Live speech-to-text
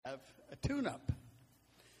a tune-up.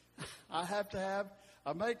 I have to have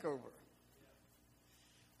a makeover.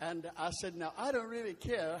 And I said, now, I don't really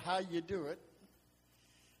care how you do it.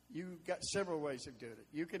 You've got several ways of doing it.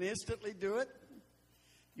 You can instantly do it.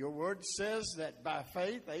 Your word says that by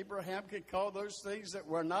faith, Abraham could call those things that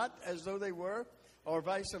were not as though they were, or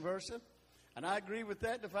vice versa. And I agree with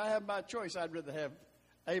that. If I have my choice, I'd rather have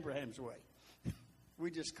Abraham's way.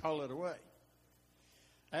 We just call it away.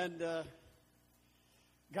 And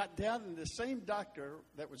got down, and the same doctor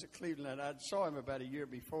that was at Cleveland, I saw him about a year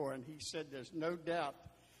before, and he said there's no doubt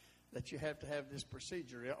that you have to have this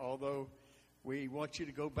procedure, although we want you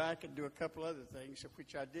to go back and do a couple other things,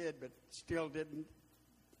 which I did, but still didn't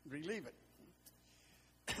relieve it.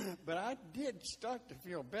 But I did start to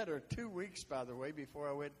feel better 2 weeks, by the way, before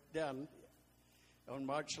I went down on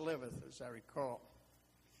March 11th, as I recall.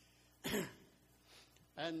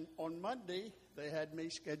 And on Monday, they had me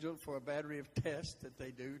scheduled for a battery of tests that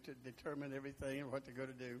they do to determine everything and what they're going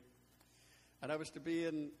to do. And I was to be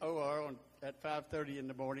in OR at 5:30 in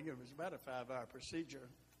the morning. It was about a 5-hour procedure.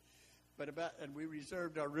 And we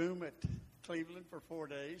reserved our room at Cleveland for 4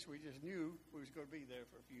 days. We just knew we was going to be there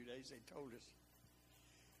for a few days. They told us.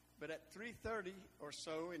 But at 3:30 or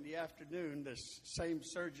so in the afternoon, this same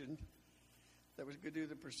surgeon that was going to do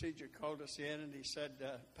the procedure called us in, and he said,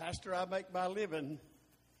 Pastor, I make my living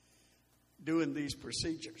doing these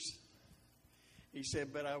procedures. He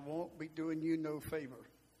said, but I won't be doing you no favor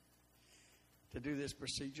to do this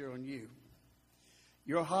procedure on you.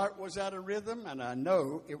 Your heart was out of rhythm, and I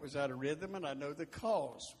know it was out of rhythm, and I know the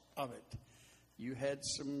cause of it. You had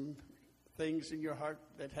some things in your heart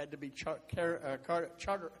that had to be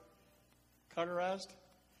cauterized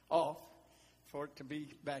off for it to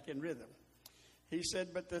be back in rhythm. He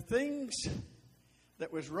said, but the things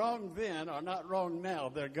that was wrong then are not wrong now.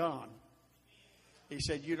 They're gone. He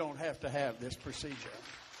said, you don't have to have this procedure.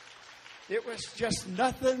 It was just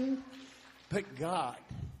nothing but God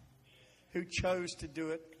who chose to do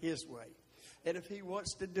it his way. And if he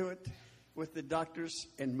wants to do it with the doctors,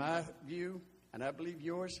 in my view, and I believe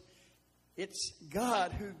yours, it's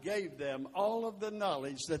God who gave them all of the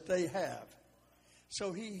knowledge that they have.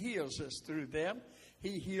 So he heals us through them.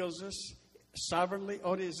 He heals us sovereignly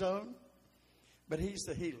on his own, but he's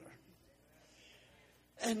the healer.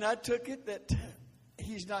 And I took it that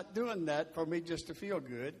he's not doing that for me just to feel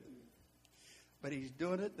good, but he's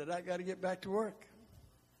doing it that I got to get back to work.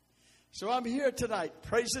 So I'm here tonight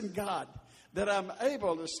praising God that I'm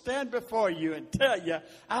able to stand before you and tell you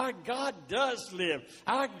our God does live.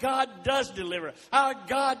 Our God does deliver. Our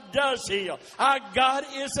God does heal. Our God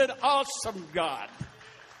is an awesome God.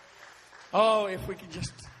 Oh, if we could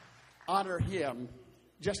just honor him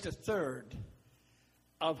just a third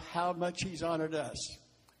of how much he's honored us,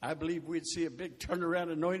 I believe we'd see a big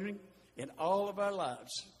turnaround anointing in all of our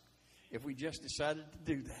lives if we just decided to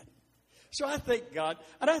do that. So I thank God,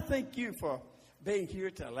 and I thank you for being here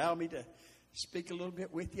to allow me to speak a little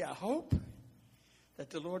bit with you. I hope that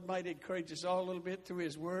the Lord might encourage us all a little bit through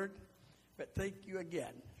his word. But thank you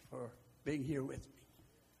again for being here with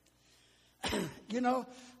me. You know,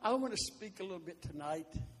 I want to speak a little bit tonight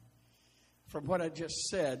from what I just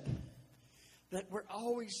said, that we're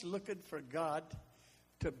always looking for God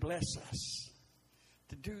to bless us,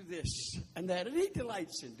 to do this and that. And he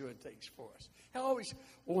delights in doing things for us. He always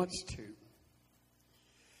wants to.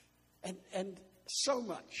 And so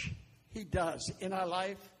much he does in our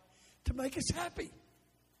life to make us happy.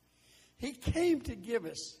 He came to give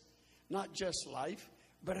us not just life,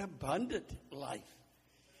 but abundant life.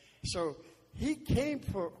 So he came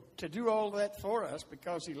to do all that for us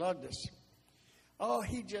because he loved us. Oh,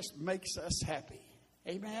 he just makes us happy.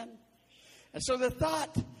 Amen? And so the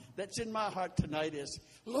thought that's in my heart tonight is,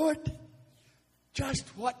 Lord, just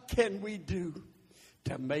what can we do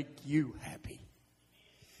to make you happy?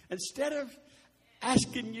 Instead of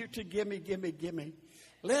asking you to give me,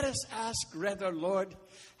 let us ask rather, Lord,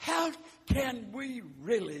 how can we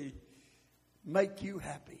really make you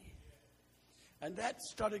happy? And that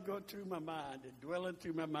started going through my mind and dwelling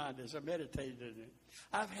through my mind as I meditated in it.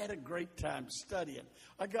 I've had a great time studying.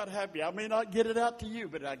 I got happy. I may not get it out to you,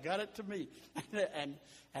 but I got it to me. and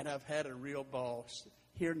I've had a real ball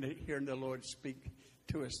hearing the Lord speak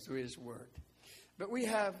to us through his word. But we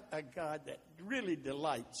have a God that really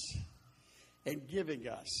delights in giving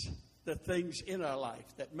us the things in our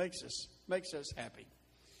life that makes us happy.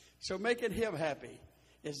 So making him happy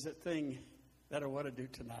is the thing that I want to do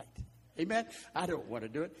tonight. Amen. I don't want to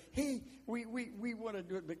do it. We want to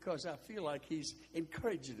do it because I feel like he's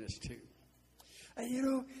encouraging us to. And you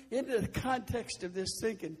know, in the context of this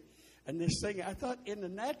thinking and this thing, I thought in the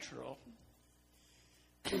natural,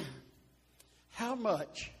 how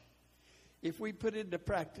much if we put into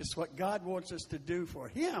practice what God wants us to do for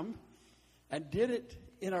Him and did it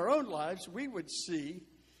in our own lives, we would see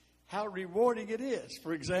how rewarding it is.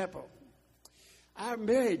 For example, our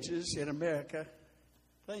marriages in America,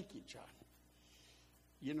 thank you, John.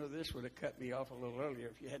 You know, this would have cut me off a little earlier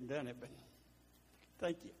if you hadn't done it, but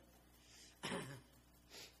thank you.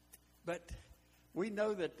 But we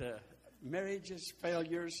know that the marriages,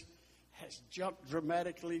 failures, has jumped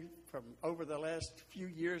dramatically from over the last few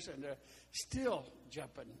years, and they're still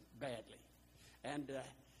jumping badly. And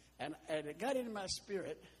it got into my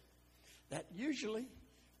spirit that usually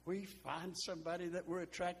we find somebody that we're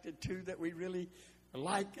attracted to, that we really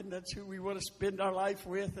like, and that's who we want to spend our life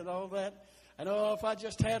with and all that. And oh, if I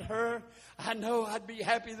just had her, I know I'd be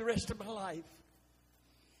happy the rest of my life.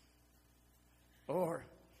 Or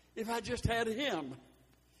if I just had him,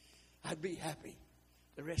 I'd be happy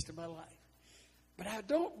the rest of my life. But I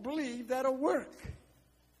don't believe that'll work.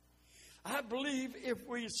 I believe if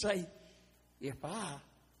we say, if I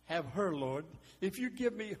have her, Lord, if you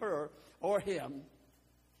give me her or him,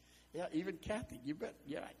 yeah, even Kathy, you bet,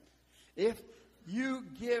 yeah. If you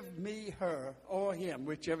give me her or him,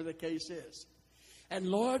 whichever the case is. And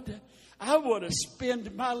Lord, I want to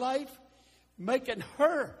spend my life making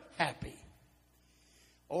her happy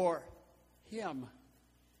or him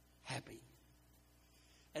happy.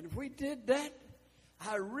 And if we did that,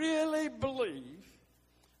 I really believe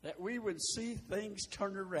that we would see things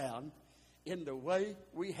turn around in the way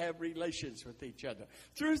we have relations with each other.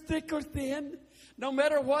 Through thick or thin, no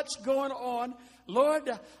matter what's going on, Lord,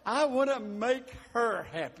 I want to make her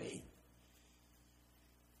happy.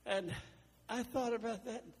 And I thought about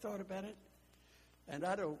that and thought about it. And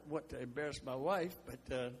I don't want to embarrass my wife,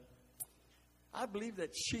 but I believe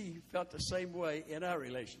that she felt the same way in our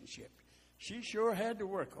relationship. She sure had to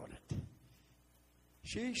work on it.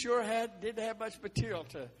 She sure didn't have much material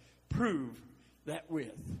to prove that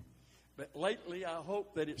with. But lately, I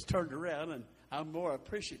hope that it's turned around and I'm more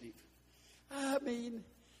appreciative. I mean,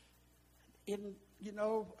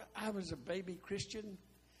 I was a baby Christian,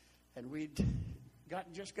 and we'd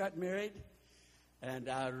just got married, and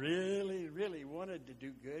I really, really wanted to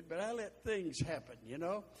do good, but I let things happen,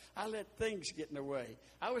 I let things get in the way.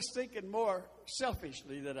 I was thinking more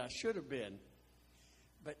selfishly than I should have been.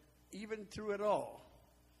 But even through it all,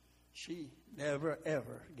 she never,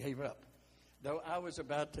 ever gave up. Though I was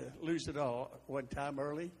about to lose it all one time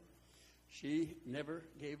early, she never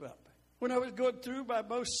gave up. When I was going through my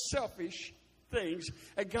most selfish things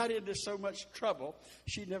and got into so much trouble,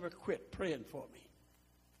 she never quit praying for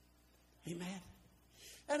me. Amen.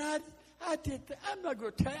 And I did, I'm not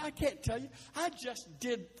going to tell you, I can't tell you, I just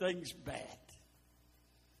did things bad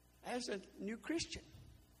as a new Christian.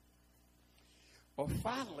 Well,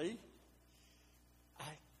 finally, I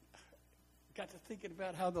got to thinking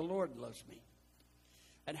about how the Lord loves me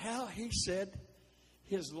and how He said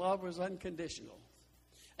His love was unconditional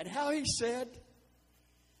and how He said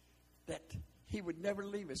that He would never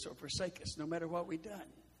leave us or forsake us no matter what we've done,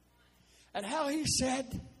 and how He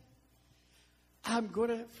said, I'm going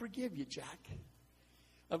to forgive you, Jack,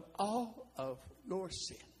 of all of your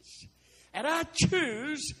sins. And I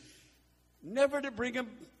choose never to bring them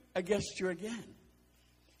against you again.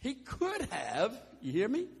 He could have, you hear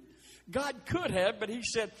me? God could have, but He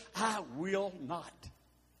said, I will not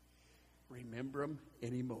remember them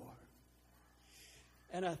anymore.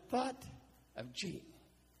 And I thought of Jean.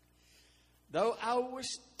 Though I was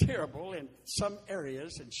terrible in some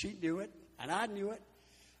areas, and she knew it, and I knew it,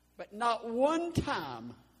 but not one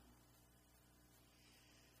time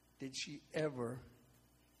did she ever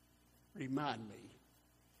remind me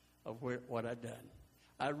of what I'd done.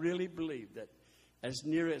 I really believe that as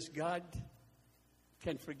near as God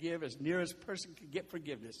can forgive, as near as a person can get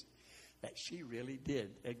forgiveness, that she really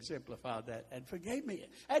did exemplify that and forgave me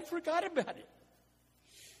and forgot about it.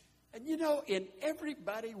 And in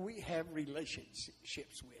everybody we have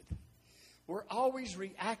relationships with, we're always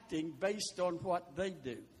reacting based on what they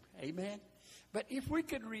do. Amen? But if we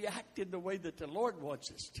could react in the way that the Lord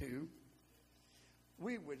wants us to,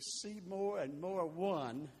 we would see more and more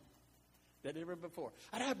one than ever before.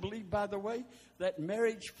 And I believe, by the way, that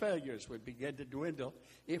marriage failures would begin to dwindle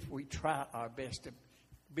if we try our best to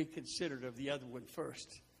be considerate of the other one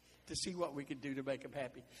first, to see what we can do to make them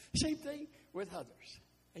happy. Same thing with others.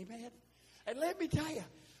 Amen? And let me tell you,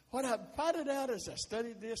 what I'm finding out as I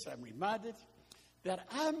studied this, I'm reminded that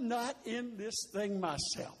I'm not in this thing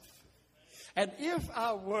myself. And if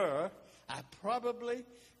I were, I probably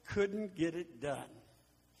couldn't get it done.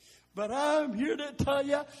 But I'm here to tell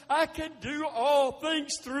you, I can do all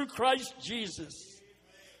things through Christ Jesus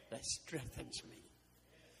that strengthens me.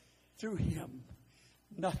 Through Him,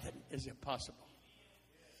 Nothing is impossible.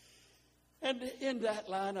 And in that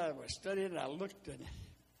line, I was studying, and I looked at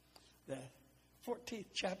the 14th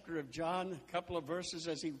chapter of John, a couple of verses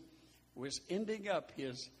as he was ending up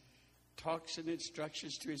his talks and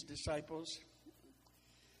instructions to his disciples.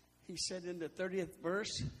 He said in the 30th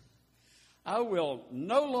verse, I will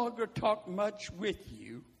no longer talk much with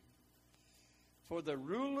you, for the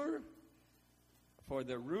ruler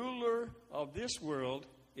of this world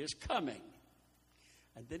is coming.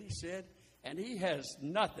 And then he said, and he has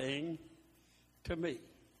nothing to me.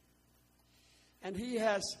 And he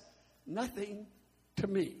has nothing to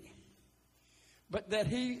me. But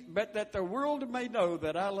that the world may know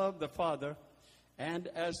that I love the Father, and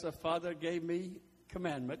as the Father gave me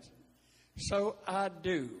commandments, so I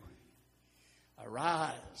do.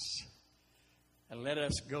 Arise, and let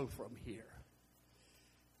us go from here.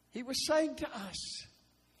 He was saying to us,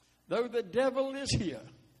 though the devil is here,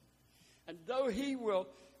 and though he will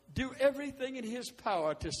do everything in his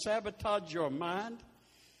power to sabotage your mind,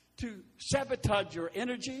 to sabotage your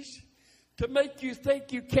energies, to make you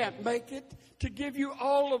think you can't make it, to give you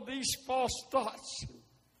all of these false thoughts.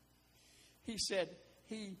 He said,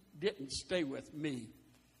 he didn't stay with me.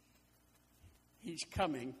 He's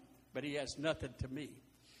coming, but he has nothing to me.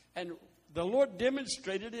 And the Lord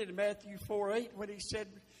demonstrated it in Matthew 4:8 when he said,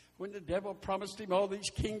 when the devil promised him all these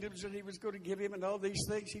kingdoms that he was going to give him and all these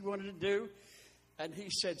things he wanted to do. And he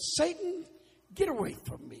said, Satan, get away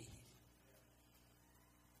from me.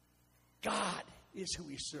 God is who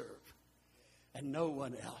we serve and no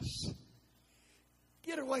one else.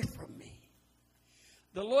 Get away from me.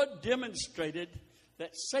 The Lord demonstrated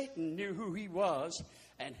that Satan knew who he was,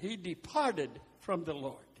 and he departed from the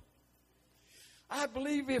Lord. I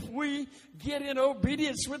believe if we get in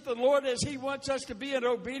obedience with the Lord as he wants us to be in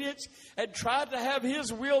obedience and try to have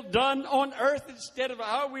his will done on earth instead of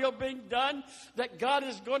our will being done, that God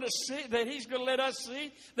is going to see, that he's going to let us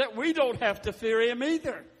see that we don't have to fear him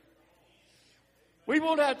either. We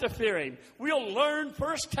won't have to fear him. We'll learn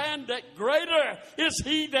firsthand that greater is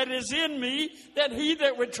he that is in me than he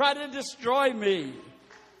that would try to destroy me.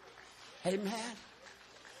 Amen.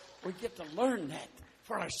 We get to learn that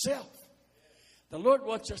for ourselves. The Lord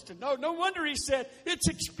wants us to know. No wonder he said, it's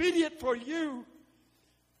expedient for you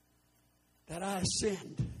that I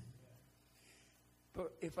ascend.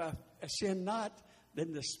 But if I ascend not,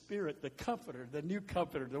 then the Spirit, the Comforter, the new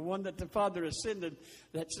Comforter, the one that the Father ascended,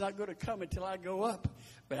 that's not going to come until I go up.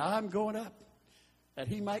 But I'm going up, that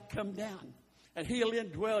he might come down. And he'll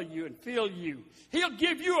indwell you and fill you. He'll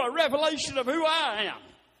give you a revelation of who I am.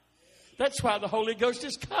 That's why the Holy Ghost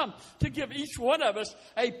has come, to give each one of us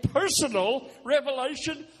a personal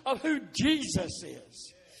revelation of who Jesus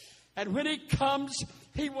is. And when he comes,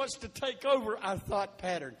 he wants to take over our thought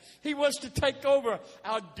pattern. He wants to take over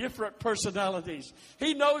our different personalities.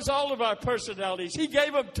 He knows all of our personalities. He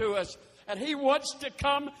gave them to us. And he wants to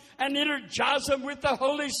come and energize them with the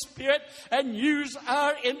Holy Spirit and use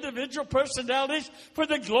our individual personalities for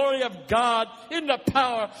the glory of God in the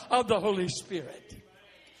power of the Holy Spirit.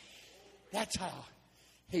 That's how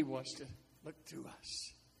he wants to look through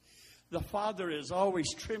us. The Father is always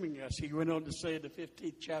trimming us, he went on to say in the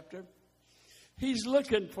 15th chapter. He's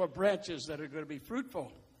looking for branches that are going to be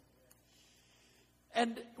fruitful.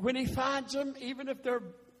 And when he finds them, even if they're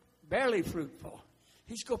barely fruitful,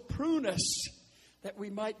 he's going to prune us that we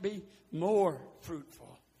might be more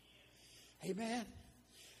fruitful. Amen.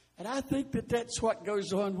 And I think that that's what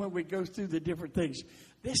goes on when we go through the different things.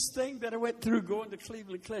 This thing that I went through going to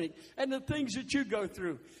Cleveland Clinic and the things that you go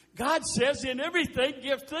through. God says in everything,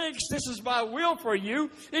 give thanks. This is my will for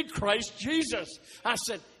you in Christ Jesus. I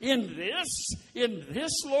said, in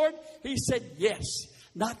this, Lord? He said, yes.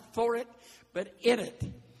 Not for it, but in it.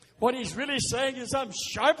 What he's really saying is, I'm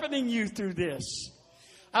sharpening you through this.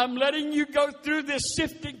 I'm letting you go through this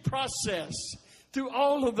sifting process, through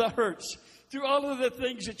all of the hurts, through all of the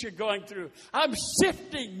things that you're going through. I'm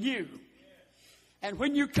sifting you. And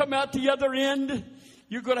when you come out the other end,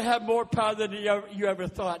 you're going to have more power than you ever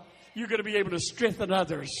thought. You're going to be able to strengthen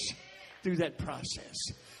others through that process.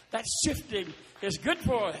 That sifting is good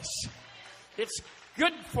for us. It's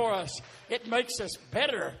good for us. It makes us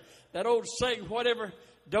better. That old saying, whatever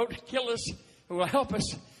don't kill us will help us.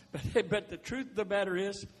 But the truth of the matter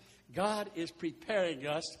is, God is preparing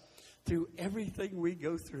us through everything we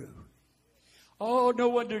go through. Oh, no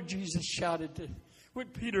wonder Jesus shouted when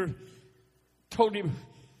Peter told him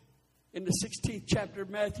in the 16th chapter of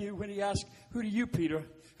Matthew when he asked, who do you, Peter,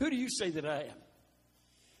 who do you say that I am?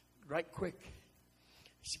 Right quick.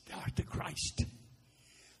 He said, thou art the Christ,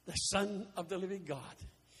 the Son of the living God.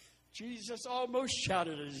 Jesus almost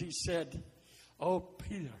shouted as he said, oh,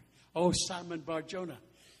 Peter, Oh, Simon Bar-Jonah.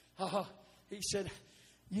 He said,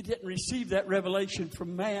 you didn't receive that revelation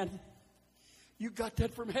from man. You got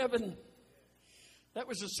that from heaven. That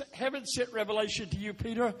was a heaven-sent revelation to you,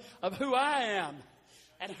 Peter, of who I am.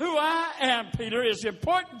 And who I am, Peter, is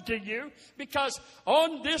important to you because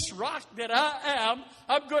on this rock that I am,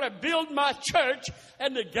 I'm going to build my church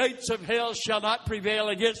and the gates of hell shall not prevail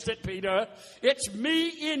against it, Peter. It's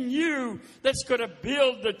me in you that's going to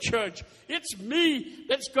build the church. It's me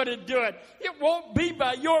that's going to do it. It won't be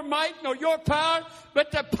by your might nor your power,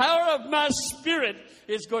 but the power of my Spirit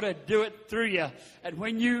is going to do it through you. And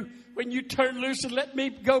when you turn loose and let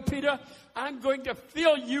me go, Peter, I'm going to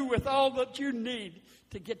fill you with all that you need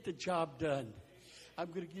to get the job done.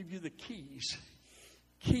 I'm going to give you the keys.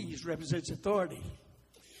 Keys represents authority.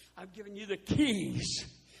 I'm giving you the keys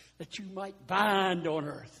that you might bind on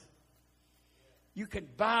earth. You can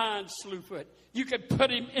bind Slewfoot. You can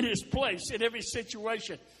put him in his place in every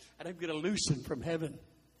situation. And I'm going to loosen from heaven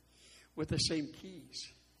with the same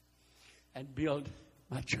keys and build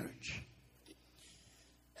my church.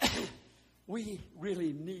 We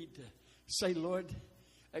really need to say, Lord,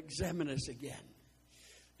 examine us again.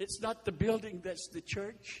 It's not the building that's the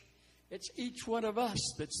church. It's each one of us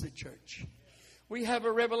that's the church. We have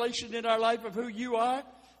a revelation in our life of who you are.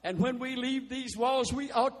 And when we leave these walls, we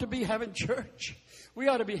ought to be having church. We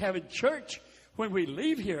ought to be having church when we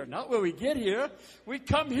leave here, not when we get here. We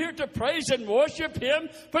come here to praise and worship Him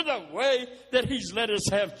for the way that He's let us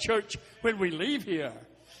have church when we leave here.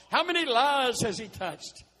 How many lives has He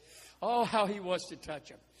touched? Oh, how He wants to touch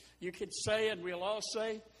them. You can say, and we'll all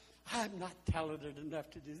say, I'm not talented enough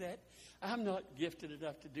to do that. I'm not gifted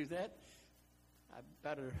enough to do that. I'm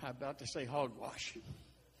about to say hogwash.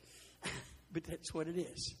 But that's what it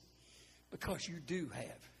is. Because you do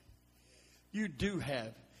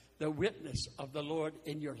have the witness of the Lord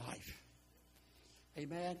in your life.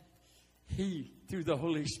 Amen. He, through the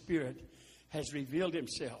Holy Spirit, has revealed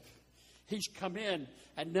Himself. He's come in.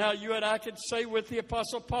 And now you and I can say with the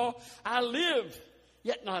Apostle Paul, I live,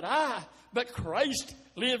 yet not I, but Christ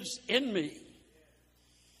lives in me.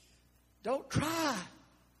 Don't try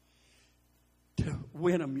to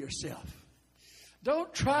win them yourself.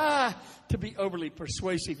 Don't try to be overly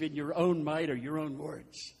persuasive in your own might or your own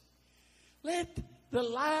words. Let the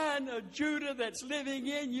Lion of Judah that's living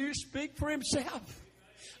in you speak for Himself.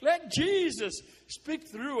 Let Jesus speak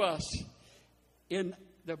through us in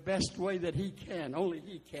the best way that He can. Only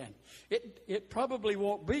He can. It probably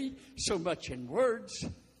won't be so much in words.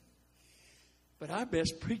 But our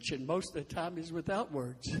best preaching most of the time is without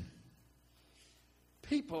words.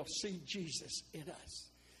 People see Jesus in us.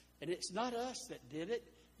 And it's not us that did it.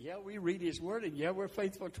 Yeah, we read His Word, and yeah, we're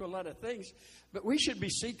faithful to a lot of things. But we should be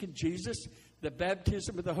seeking Jesus, the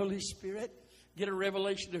baptism of the Holy Spirit, get a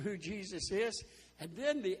revelation of who Jesus is, and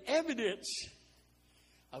then the evidence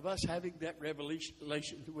of us having that revelation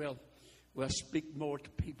will speak more to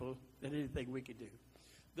people than anything we can do.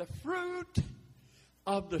 The fruit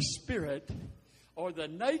of the Spirit, or the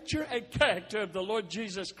nature and character of the Lord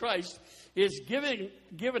Jesus Christ, is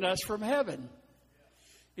given us from heaven.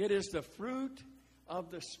 It is the fruit of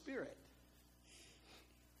the Spirit,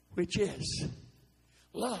 which is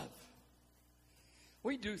love.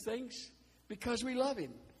 We do things because we love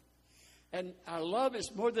Him. And our love is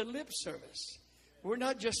more than lip service. We're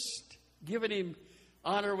not just giving Him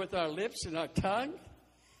honor with our lips and our tongue.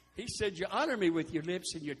 He said, you honor me with your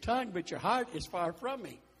lips and your tongue, but your heart is far from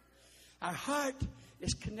me. Our heart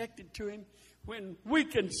is connected to Him when we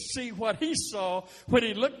can see what He saw when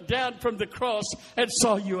He looked down from the cross and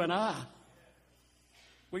saw you and I.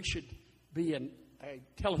 We should be in a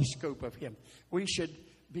telescope of Him. We should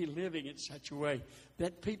be living in such a way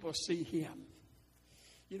that people see Him.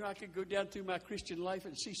 You know, I could go down through my Christian life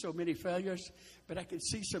and see so many failures, but I could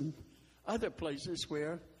see some other places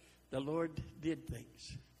where the Lord did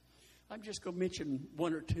things. I'm just going to mention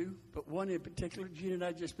one or two, but one in particular. Gina and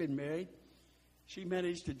I just been married. She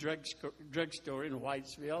managed a drugstore in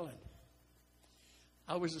Whitesville, and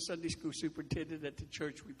I was a Sunday school superintendent at the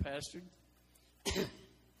church we pastored.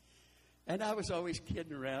 And I was always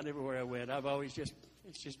kidding around everywhere I went. It's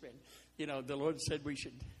just been, the Lord said we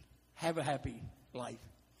should have a happy life.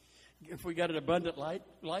 If we got an abundant life,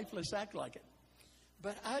 let's act like it.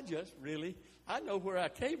 But I know where I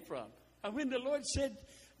came from. And when the Lord said,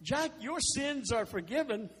 Jack, your sins are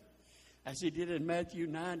forgiven, as He did in Matthew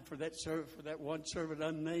 9 for that one servant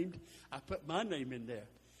unnamed, I put my name in there.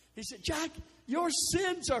 He said, Jack, your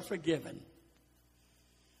sins are forgiven.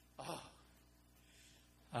 Oh,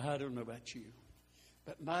 I don't know about you,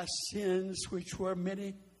 but my sins, which were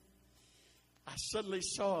many, I suddenly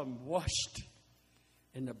saw them washed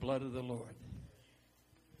in the blood of the Lord.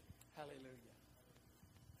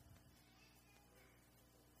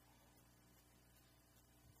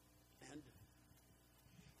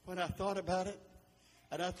 when I thought about it,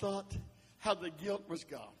 and I thought how the guilt was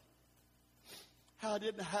gone. How I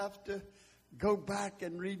didn't have to go back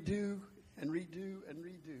and redo and redo and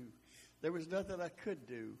redo. There was nothing I could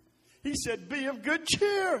do. He said, be of good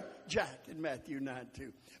cheer, Jack, in Matthew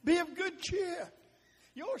 9:2. Be of good cheer.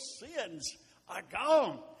 Your sins are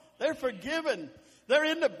gone. They're forgiven. They're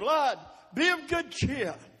in the blood. Be of good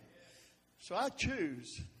cheer. So I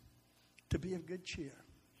choose to be of good cheer.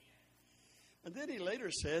 And then he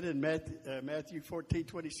later said in Matthew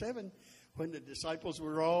 14:27, when the disciples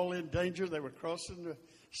were all in danger, they were crossing the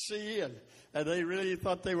sea, and they really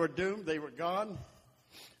thought they were doomed. They were gone.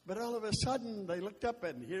 But all of a sudden, they looked up,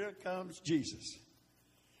 and here comes Jesus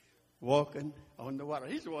walking on the water.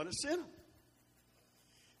 He's the one that sent them.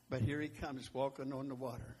 But here he comes walking on the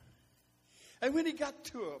water. And when he got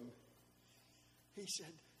to them, he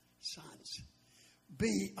said, sons,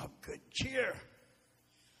 be of good cheer.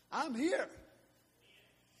 I'm here.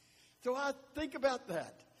 So I think about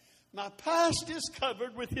that. My past is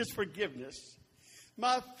covered with his forgiveness.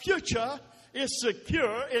 My future is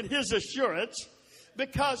secure in his assurance.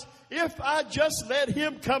 Because if I just let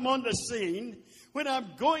him come on the scene, when I'm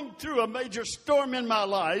going through a major storm in my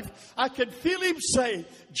life, I can feel him say,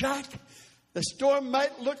 Jack, the storm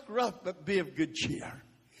might look rough, but be of good cheer.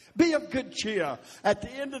 Be of good cheer. At the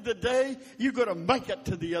end of the day, you're going to make it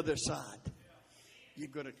to the other side. You're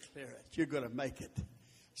going to clear it. You're going to make it.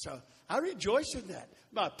 So I rejoice in that.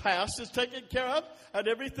 My past is taken care of, and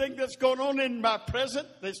everything that's going on in my present,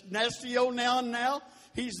 this nasty old now and now,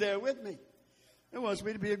 he's there with me. He wants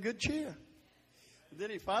me to be of good cheer. And then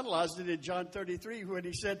he finalized it in John 33 when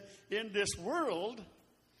he said, in this world,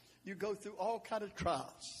 you go through all kind of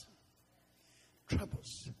trials,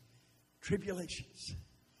 troubles, tribulations.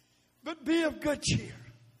 But be of good cheer.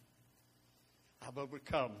 I've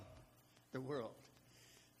overcome the world.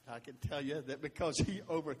 I can tell you that because he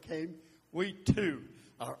overcame, we too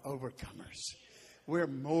are overcomers. We're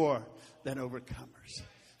more than overcomers.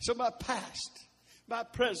 So my past, my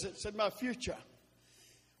present, and my future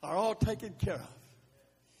are all taken care of.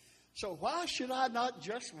 So why should I not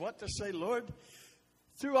just want to say, Lord,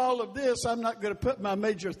 through all of this, I'm not going to put my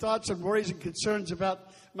major thoughts and worries and concerns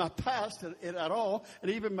about my past at all, and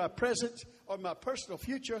even my present or my personal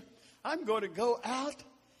future. I'm going to go out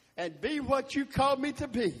and be what you called me to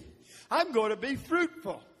be. I'm going to be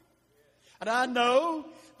fruitful. And I know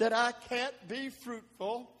that I can't be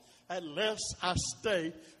fruitful unless I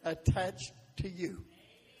stay attached to you.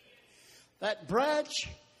 That branch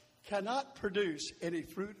cannot produce any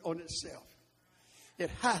fruit on itself. It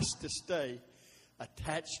has to stay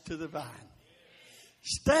attached to the vine.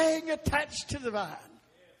 Staying attached to the vine.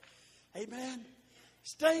 Amen.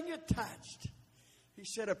 Staying attached. He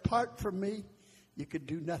said, apart from me, you could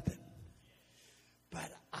do nothing.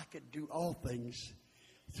 But I could do all things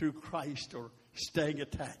through Christ or staying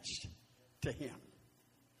attached to him.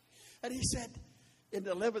 And he said, in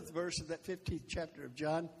the 11th verse of that 15th chapter of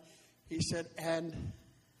John, he said, and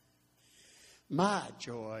my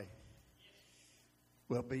joy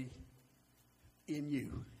will be in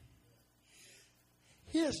you.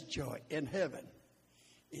 His joy in heaven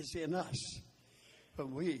is in us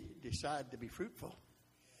when we decide to be fruitful,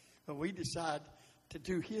 when we decide to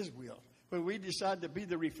do his will, when we decide to be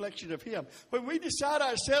the reflection of him, when we decide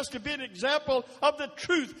ourselves to be an example of the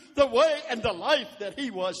truth, the way, and the life that he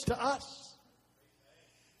was to us.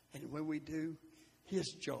 And when we do, his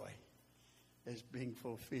joy is being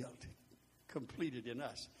fulfilled, completed in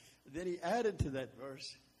us. Then he added to that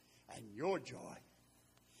verse, and your joy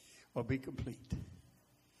will be complete.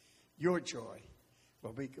 Your joy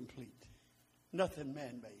will be complete. Nothing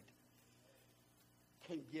man-made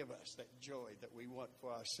can give us that joy that we want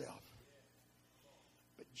for ourselves.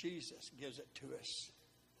 But Jesus gives it to us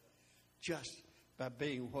just by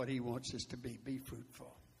being what he wants us to be. Be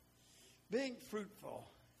fruitful. Being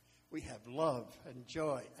fruitful, we have love and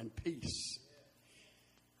joy and peace.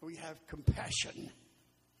 We have compassion.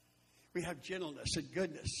 We have gentleness and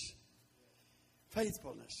goodness,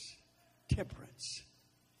 faithfulness, temperance.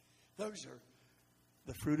 Those are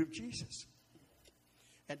the fruit of Jesus.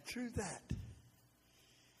 And through that,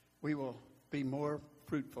 we will be more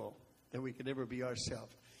fruitful than we could ever be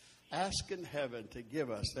ourselves. Asking heaven to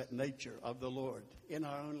give us that nature of the Lord in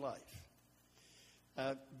our own life.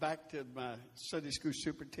 Back to my Sunday school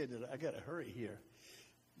superintendent. I got to hurry here.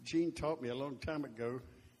 Gene taught me a long time ago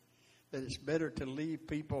that it's better to leave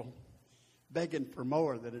people begging for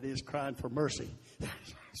more than it is crying for mercy.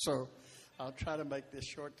 So I'll try to make this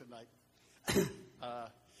short tonight.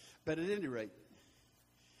 But at any rate,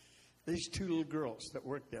 these two little girls that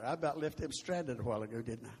worked there, I about left them stranded a while ago,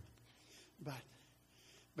 didn't I? But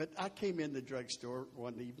But I came in the drugstore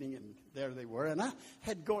one evening, and there they were. And I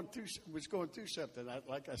was going through something.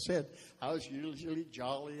 Like I said, I was usually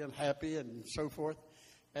jolly and happy and so forth.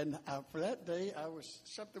 And for that day,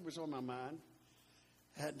 something was on my mind.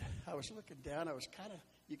 And I was looking down. I was kind of,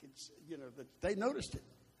 they noticed it.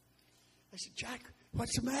 They said, "Jack,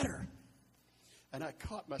 what's the matter?" And I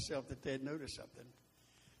caught myself that they had noticed something.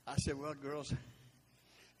 I said, "Well, girls,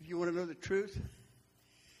 if you want to know the truth,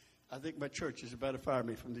 I think my church is about to fire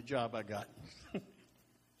me from the job I got."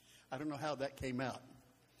 I don't know how that came out.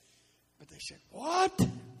 But they said, "What?"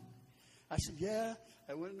 I said, "Yeah,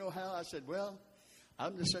 I want to know how." I said, "Well,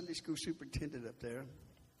 I'm the Sunday school superintendent up there.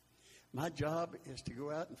 My job is to go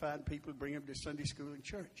out and find people, bring them to Sunday school and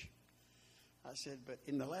church." I said, "But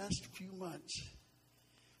in the last few months,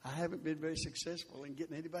 I haven't been very successful in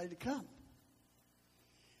getting anybody to come.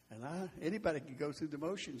 And anybody can go through the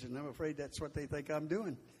motions, and I'm afraid that's what they think I'm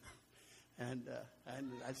doing." And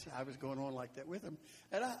I was going on like that with them.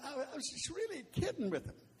 And I was just really kidding with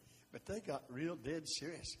them. But they got real dead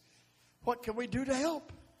serious. "What can we do to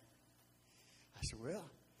help?" I said,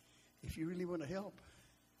 "Well, if you really want to help,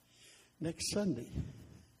 next Sunday,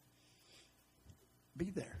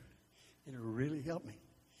 be there. It'll really help me."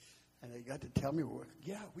 And they got to tell me, "Well,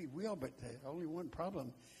 yeah, we will, but only one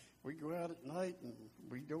problem. We go out at night and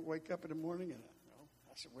we don't wake up in the morning." And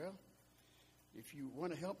I said, "Well, if you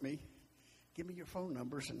want to help me, give me your phone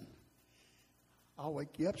numbers and I'll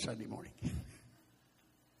wake you up Sunday morning."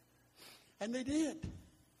 And they did.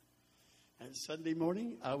 And Sunday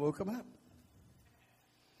morning, I woke them up.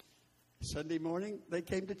 Sunday morning, they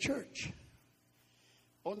came to church.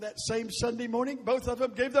 On that same Sunday morning, both of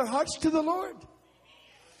them gave their hearts to the Lord.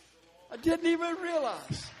 I didn't even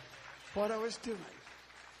realize what I was doing.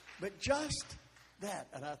 But just that.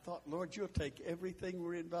 And I thought, "Lord, you'll take everything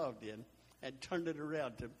we're involved in and turn it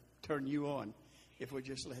around to turn you on if we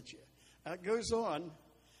just let you." Now, it goes on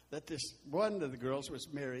that this one of the girls was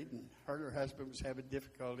married, and her husband was having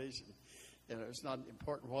difficulties. And it's not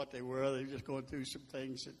important what they were. They were just going through some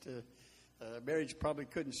things that marriage probably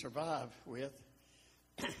couldn't survive with.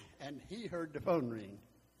 And he heard the phone ring.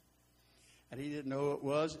 And he didn't know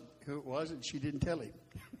who it was, and she didn't tell him.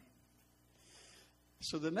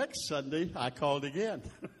 So the next Sunday, I called again.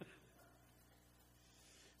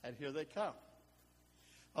 And here they come.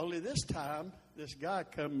 Only this time, this guy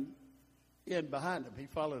come in behind them. He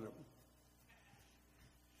followed them.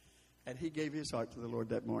 And he gave his heart to the Lord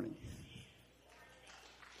that morning.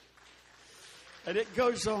 And it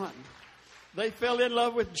goes on. They fell in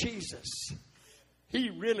love with Jesus. He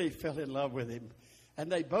really fell in love with him.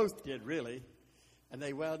 And they both did, really. And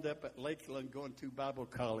they wound up at Lakeland going to Bible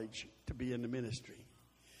college to be in the ministry.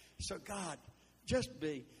 So God, just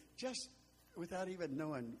without even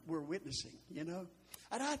knowing, we're witnessing, And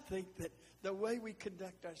I think that the way we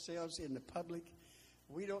conduct ourselves in the public,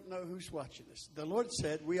 we don't know who's watching us. The Lord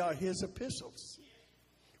said we are his epistles.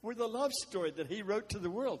 We're the love story that he wrote to the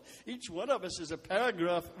world. Each one of us is a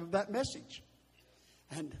paragraph of that message.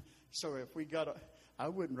 And so if I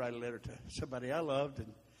wouldn't write a letter to somebody I loved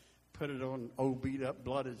and put it on old beat up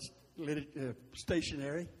blotted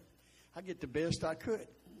stationery. I get the best I could.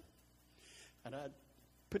 And I'd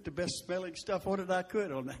put the best smelling stuff on it I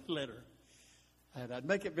could on that letter. And I'd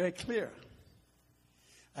make it very clear.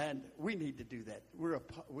 And we need to do that.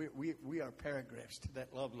 We are paragraphs to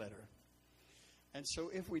that love letter. And so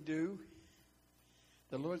if we do,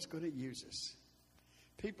 the Lord's going to use us.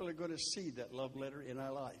 People are going to see that love letter in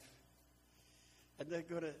our life. And they're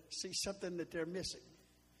going to see something that they're missing.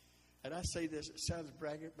 And I say this, it sounds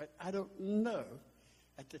braggart, but I don't know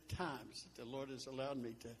at the times that the Lord has allowed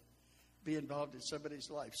me to be involved in somebody's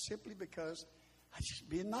life simply because I just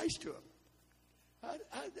being nice to them.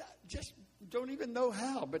 I just don't even know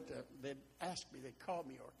how, but they'd ask me, they'd call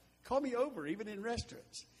me, or call me over, even in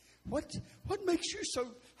restaurants. What makes you so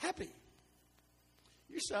happy?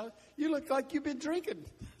 You look like you've been drinking.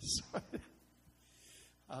 So,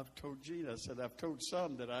 I've told Gene, I said, I've told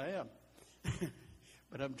some that I am.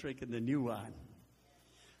 But I'm drinking the new wine.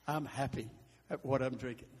 I'm happy at what I'm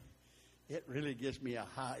drinking. It really gives me a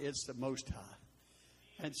high. It's the most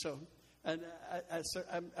high. And so,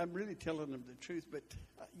 I'm really telling them the truth. But,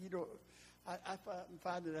 I'm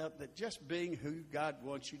finding out that just being who God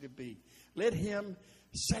wants you to be. Let him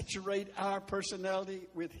saturate our personality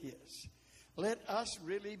with his. Let us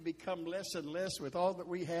really become less and less with all that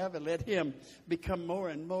we have, and let him become more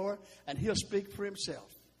and more, and he'll speak for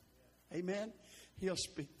himself. Amen? He'll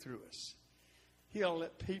speak through us. He'll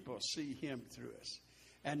let people see him through us.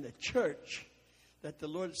 And the church that the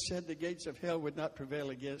Lord said the gates of hell would not prevail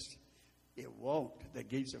against, it won't. The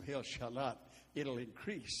gates of hell shall not. It'll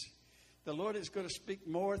increase. The Lord is going to speak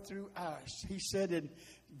more through us. He said in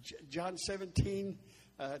John 17,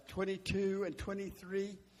 22 and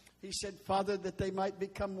 23, he said, Father, that they might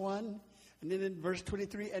become one. And then in verse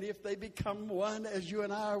 23, and if they become one as you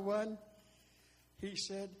and I are one, he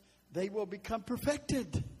said, they will become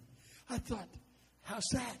perfected. I thought, how's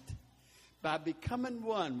that? By becoming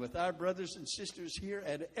one with our brothers and sisters here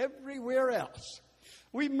and everywhere else.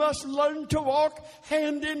 We must learn to walk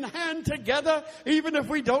hand in hand together, even if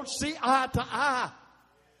we don't see eye to eye.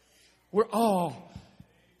 We're all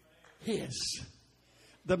His.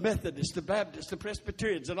 The Methodists, the Baptists, the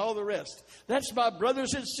Presbyterians, and all the rest. That's my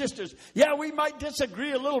brothers and sisters. Yeah, we might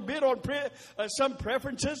disagree a little bit on some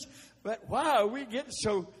preferences, but why are we getting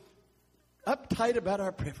so uptight about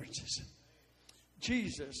our preferences?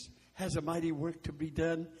 Jesus has a mighty work to be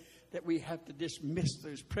done that we have to dismiss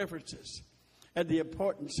those preferences and the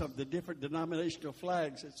importance of the different denominational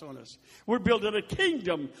flags that's on us. We're building a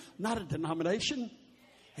kingdom, not a denomination.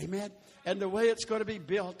 Amen. And the way it's going to be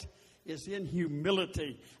built is in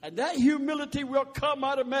humility. And that humility will come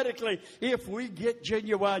automatically if we get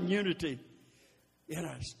genuine unity in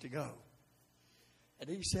us to go. And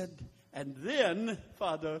he said, and then,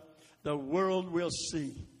 Father, the world will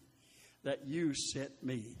see that you sent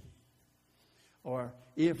me. Or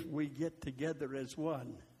if we get together as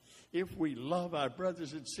one, if we love our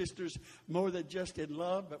brothers and sisters more than just in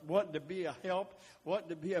love, but wanting to be a help, wanting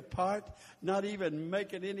to be a part, not even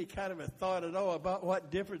making any kind of a thought at all about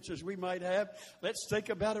what differences we might have. Let's think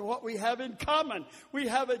about it, what we have in common. We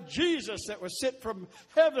have a Jesus that was sent from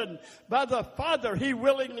heaven by the Father. He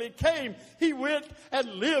willingly came. He went and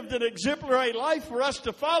lived an exemplary life for us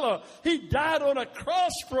to follow. He died on a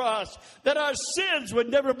cross for us that our sins would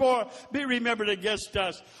never more be remembered against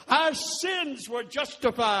us. Our sins were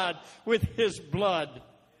justified with His blood.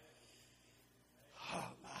 Oh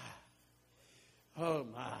my. Oh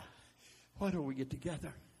my. Why don't we get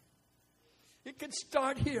together? It can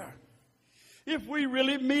start here. If we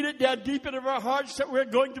really mean it down deep into our hearts that we're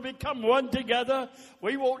going to become one together,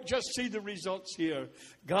 we won't just see the results here.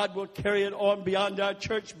 God will carry it on beyond our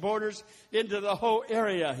church borders into the whole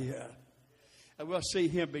area here. And we'll see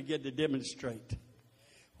Him begin to demonstrate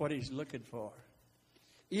what He's looking for.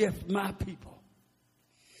 If my people,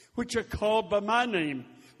 which are called by my name,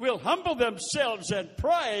 will humble themselves and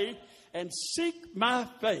pray and seek my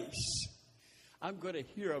face, I'm going to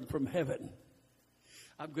hear them from heaven.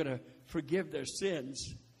 I'm going to forgive their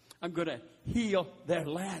sins. I'm going to heal their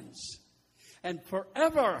lands. And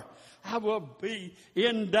forever I will be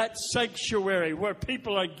in that sanctuary where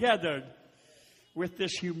people are gathered with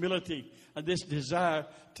this humility and this desire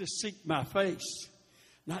to seek my face.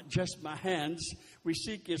 Not just my hands. We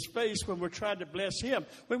seek His face when we're trying to bless Him,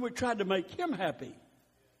 when we're trying to make Him happy.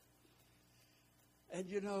 And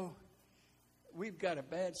you know, we've got a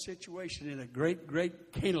bad situation in a great,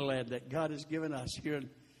 great Canaan land that God has given us here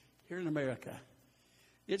in America.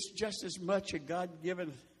 It's just as much a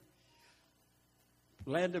God-given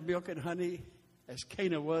land of milk and honey as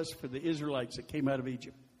Canaan was for the Israelites that came out of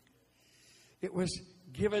Egypt. It was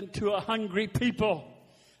given to a hungry people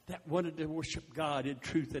that wanted to worship God in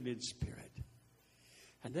truth and in spirit.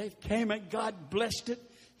 And they came and God blessed it.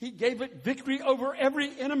 He gave it victory over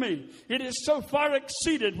every enemy. It has so far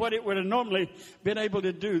exceeded what it would have normally been able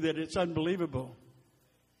to do that it's unbelievable.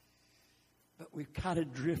 But we've kind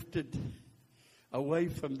of drifted away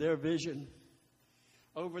from their vision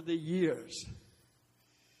over the years.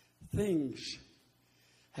 Things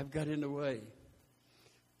have got in the way.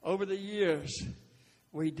 Over the years,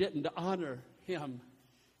 we didn't honor Him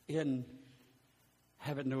in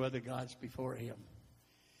having no other gods before Him.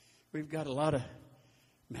 We've got a lot of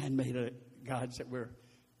man-made gods that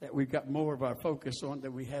we've got more of our focus on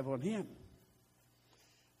than we have on Him.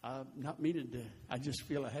 I'm not meaning to. I just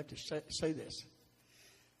feel I have to say this.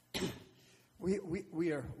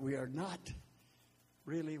 We are not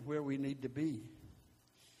really where we need to be,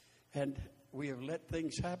 and we have let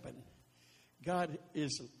things happen. God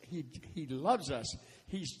is He loves us.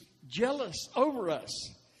 He's jealous over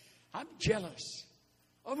us. I'm jealous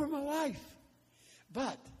over my wife.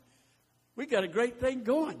 But we got a great thing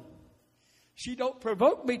going. She don't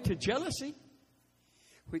provoke me to jealousy,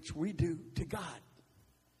 which we do to God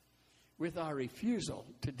with our refusal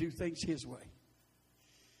to do things His way.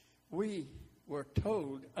 We were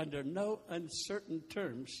told under no uncertain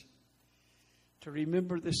terms to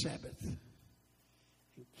remember the Sabbath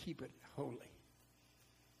and keep it holy.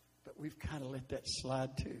 But we've kind of let that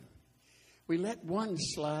slide too. We let one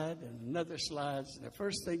slide and another slides. And the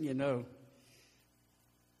first thing you know,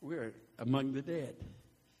 we're among the dead.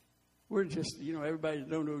 We're just, everybody that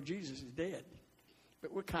don't know Jesus is dead.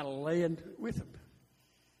 But we're kind of laying with them.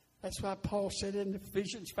 That's why Paul said in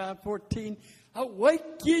Ephesians 5:14, awake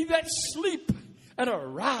ye that sleep, and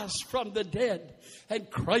arise from the dead, and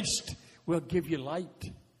Christ will give you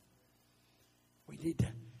light. We need to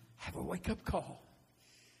have a wake-up call.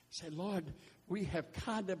 Say, Lord, we have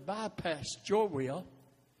kind of bypassed your will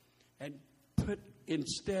and put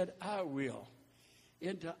instead our will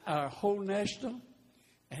into our whole national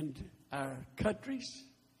and our countries,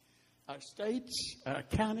 our states, our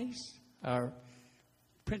counties, our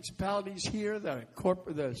principalities here, the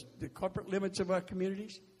corporate limits of our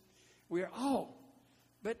communities. We're all.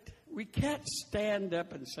 But we can't stand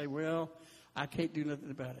up and say, well, I can't do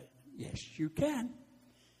nothing about it. Yes, you can.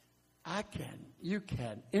 I can. You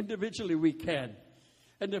can. Individually, we can.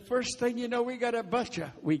 And the first thing you know, we got a bunch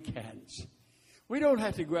of we cans. We don't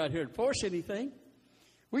have to go out here and force anything.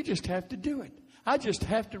 We just have to do it. I just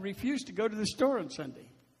have to refuse to go to the store on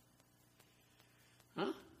Sunday.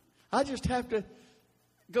 Huh? I just have to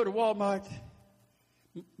go to Walmart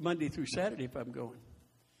Monday through Saturday if I'm going.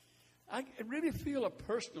 I really feel a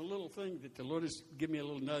personal little thing that the Lord has given me a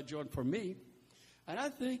little nudge on for me. And I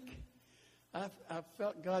think I've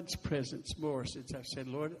felt God's presence more since I've said,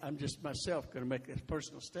 Lord, I'm just myself going to make this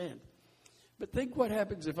personal stand. But think what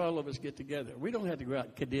happens if all of us get together. We don't have to go out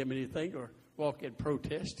and condemn anything or walk in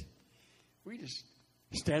protest. We just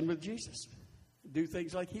stand with Jesus. Do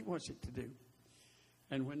things like he wants it to do.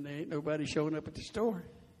 And when there ain't nobody showing up at the store,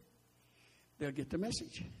 they'll get the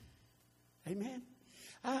message. Amen.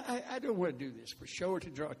 I don't want to do this for show or to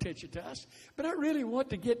draw attention to us, but I really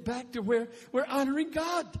want to get back to where we're honoring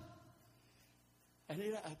God. And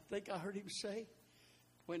I think I heard him say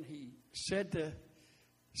when he said to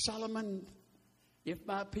Solomon, if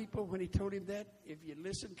my people, when he told him that, if you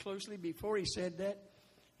listen closely before he said that,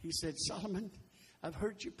 he said, Solomon, I've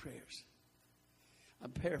heard your prayers.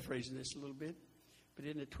 I'm paraphrasing this a little bit, but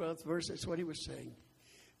in the 12th verse, that's what he was saying.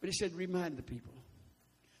 But he said, remind the people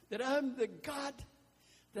that I'm the God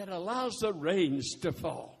that allows the rains to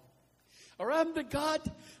fall. Or I'm the God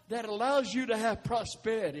that allows you to have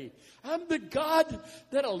prosperity. I'm the God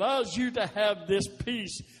that allows you to have this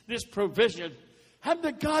peace, this provision. I'm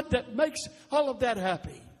the God that makes all of that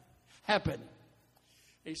happen.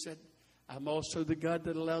 He said, I'm also the God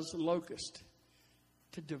that allows the locust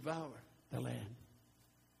to devour the land.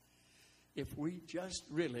 If we just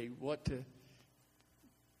really want to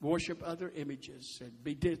worship other images and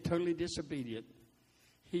be totally disobedient,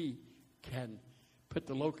 he can put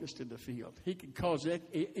the locust in the field. He can cause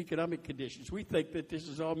economic conditions. We think that this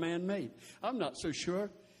is all man-made. I'm not so sure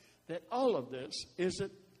that all of this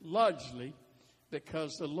isn't largely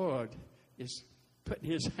because the Lord is putting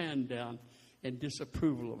his hand down in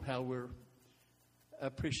disapproval of how we're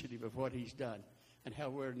appreciative of what he's done and how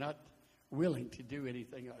we're not willing to do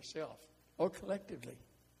anything ourselves or collectively.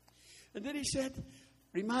 And then he said,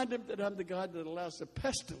 remind them that I'm the God that allows the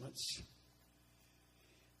pestilence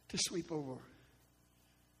to sweep over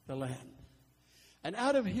the land. And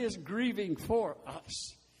out of his grieving for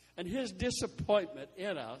us and his disappointment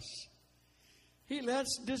in us, he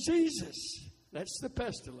lets diseases, that's the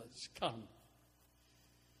pestilence, come.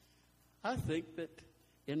 I think that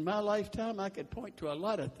in my lifetime I could point to a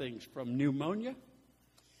lot of things, from pneumonia,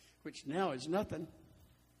 which now is nothing,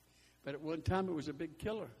 but at one time it was a big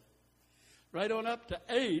killer, right on up to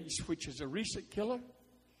AIDS, which is a recent killer.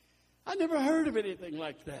 I never heard of anything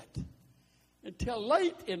like that until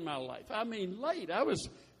late in my life. I mean, late. I was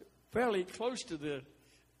fairly close to the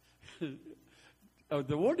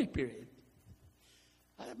warning period.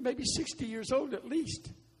 Maybe 60 years old at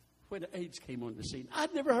least when AIDS came on the scene.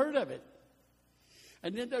 I'd never heard of it.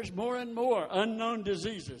 And then there's more and more unknown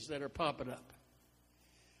diseases that are popping up.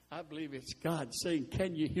 I believe it's God saying,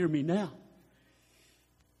 can you hear me now?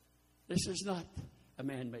 This is not a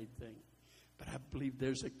man-made thing. But I believe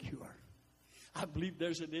there's a cure. I believe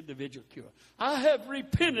there's an individual cure. I have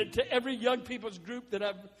repented to every young people's group that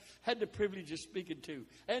I've had the privilege of speaking to,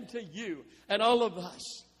 and to you, and all of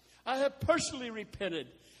us. I have personally repented.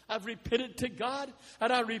 I've repented to God,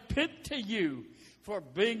 and I repent to you for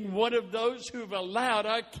being one of those who've allowed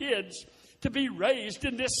our kids to be raised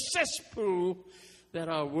in this cesspool that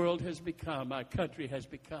our world has become, our country has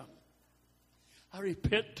become. I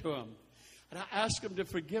repent to them. And I ask them to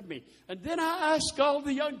forgive me. And then I ask all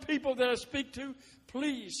the young people that I speak to,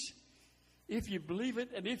 please, if you believe it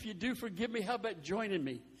and if you do forgive me, how about joining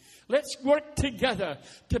me? Let's work together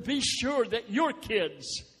to be sure that your kids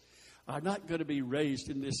are not going to be raised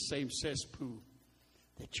in this same cesspool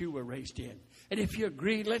that you were raised in. And if you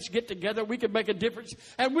agree, let's get together. We can make a difference.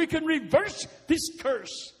 And we can reverse this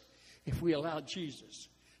curse if we allow Jesus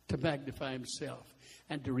to magnify himself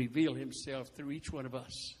and to reveal himself through each one of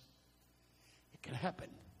us. Can happen.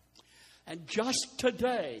 And just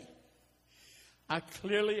today, I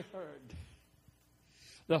clearly heard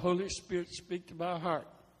the Holy Spirit speak to my heart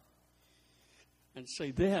and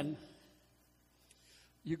say, then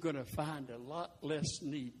you're going to find a lot less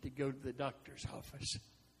need to go to the doctor's office.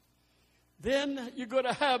 Then you're going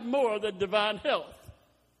to have more than divine health.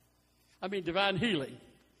 Divine healing.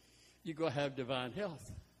 You're going to have divine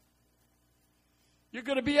health. You're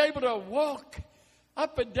going to be able to walk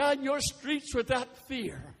up and down your streets without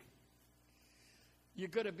fear. You're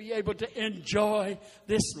going to be able to enjoy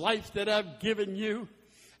this life that I've given you.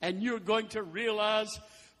 And you're going to realize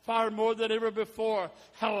far more than ever before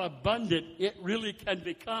how abundant it really can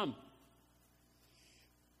become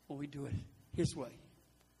when we do it His way.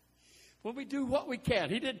 When we do what we can.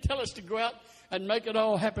 He didn't tell us to go out and make it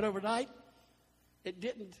all happen overnight. It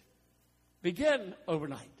didn't begin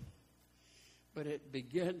overnight. But it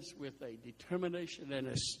begins with a determination and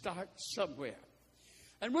a start somewhere.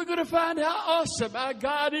 And we're going to find how awesome our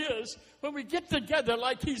God is when we get together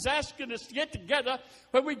like He's asking us to get together.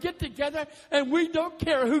 When we get together and we don't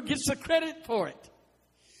care who gets the credit for it.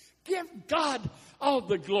 Give God all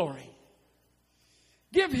the glory.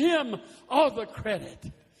 Give Him all the credit.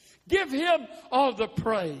 Give Him all the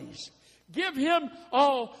praise. Give Him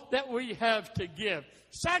all that we have to give.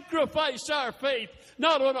 Sacrifice our faith,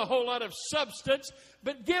 not on a whole lot of substance,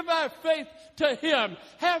 but give our faith to Him.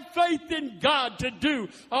 Have faith in God to do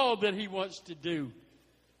all that He wants to do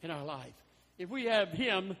in our life. If we have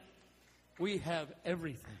Him, we have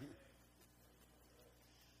everything.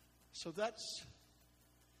 So that's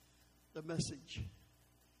the message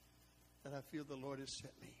that I feel the Lord has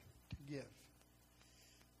sent me to give.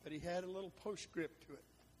 But He had a little postscript to it.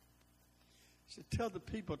 He said, tell the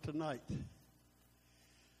people tonight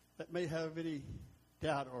that may have any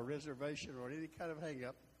doubt or reservation or any kind of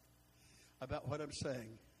hang-up about what I'm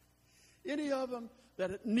saying. Any of them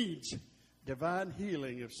that it needs divine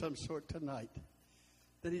healing of some sort tonight,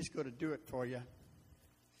 that He's going to do it for you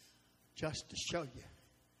just to show you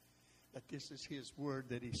that this is His word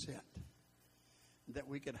that He sent, that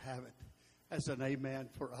we can have it as an amen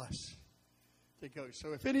for us to go.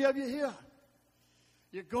 So if any of you here,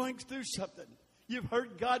 you're going through something, you've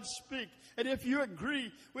heard God speak, and if you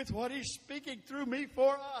agree with what He's speaking through me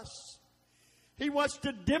for us, He wants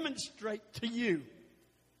to demonstrate to you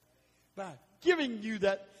by giving you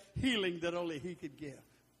that healing that only He could give.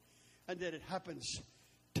 And that it happens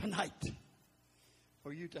tonight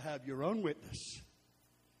for you to have your own witness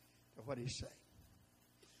to what He's saying.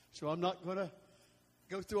 So I'm not going to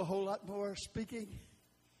go through a whole lot more speaking,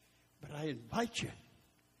 but I invite you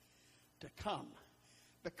to come.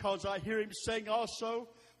 Because I hear Him saying also,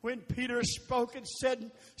 when Peter spoke and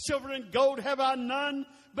said, silver and gold have I none,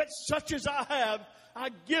 but such as I have, I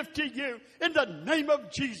give to you. In the name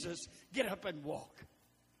of Jesus, get up and walk.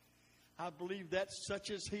 I believe that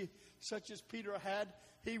such as Peter had,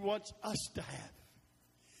 He wants us to have.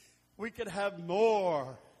 We could have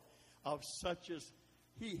more of such as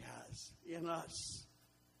He has in us,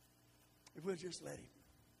 if we'll just let Him.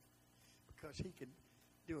 Because He can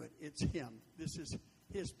do it. It's Him. This is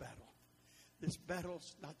His battle. This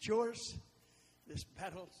battle's not yours. This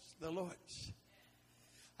battle's the Lord's.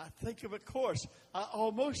 I think of a chorus. I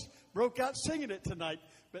almost broke out singing it tonight,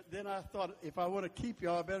 but then I thought, if I want to keep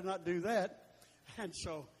y'all, I better not do that. And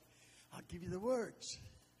so I'll give you the words.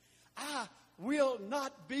 I will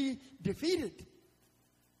not be defeated.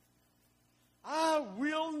 I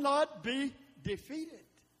will not be defeated.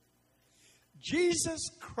 Jesus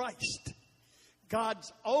Christ,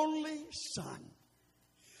 God's only Son,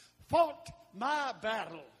 fought my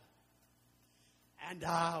battle, and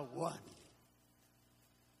I won.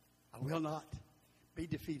 I will not be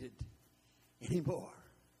defeated anymore.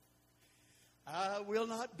 I will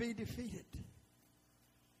not be defeated.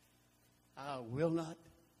 I will not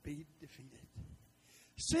be defeated.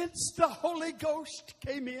 Since the Holy Ghost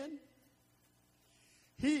came in,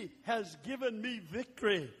 He has given me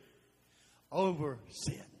victory over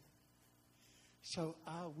sin. So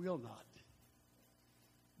I will not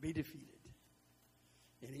be defeated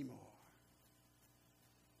anymore.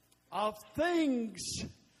 Of things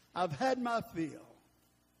I've had my fill,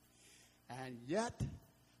 and yet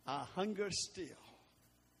I hunger still,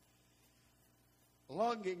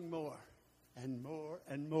 longing more and more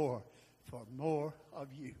and more for more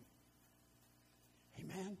of you.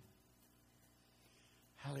 Amen.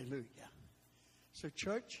 Hallelujah. So,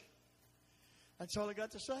 church, that's all I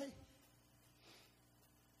got to say.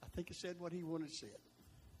 I think I said what He wanted to say.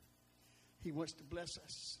 He wants to bless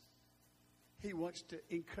us. He wants to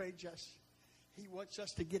encourage us. He wants us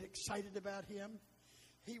to get excited about Him.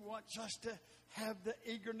 He wants us to have the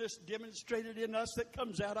eagerness demonstrated in us that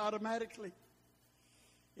comes out automatically.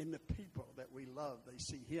 In the people that we love, they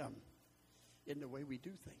see Him in the way we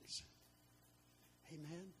do things.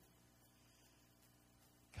 Amen.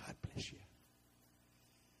 God bless you.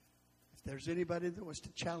 If there's anybody that wants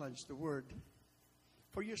to challenge the Word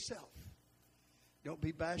for yourself, don't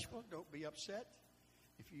be bashful. Don't be upset.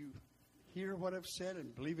 If you hear what I've said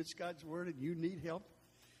and believe it's God's Word and you need help,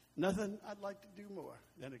 nothing I'd like to do more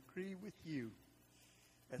than agree with you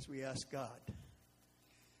as we ask God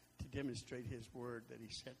to demonstrate His Word that He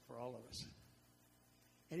sent for all of us.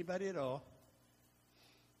 Anybody at all?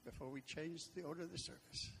 Before we change the order of the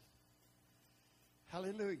service.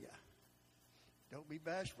 Hallelujah. Don't be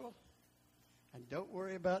bashful and don't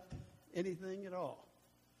worry about anything at all.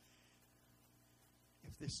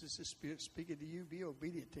 If this is the Spirit speaking to you, be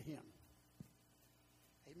obedient to Him.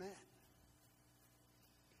 Amen.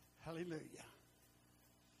 Hallelujah.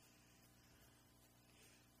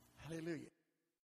 Hallelujah.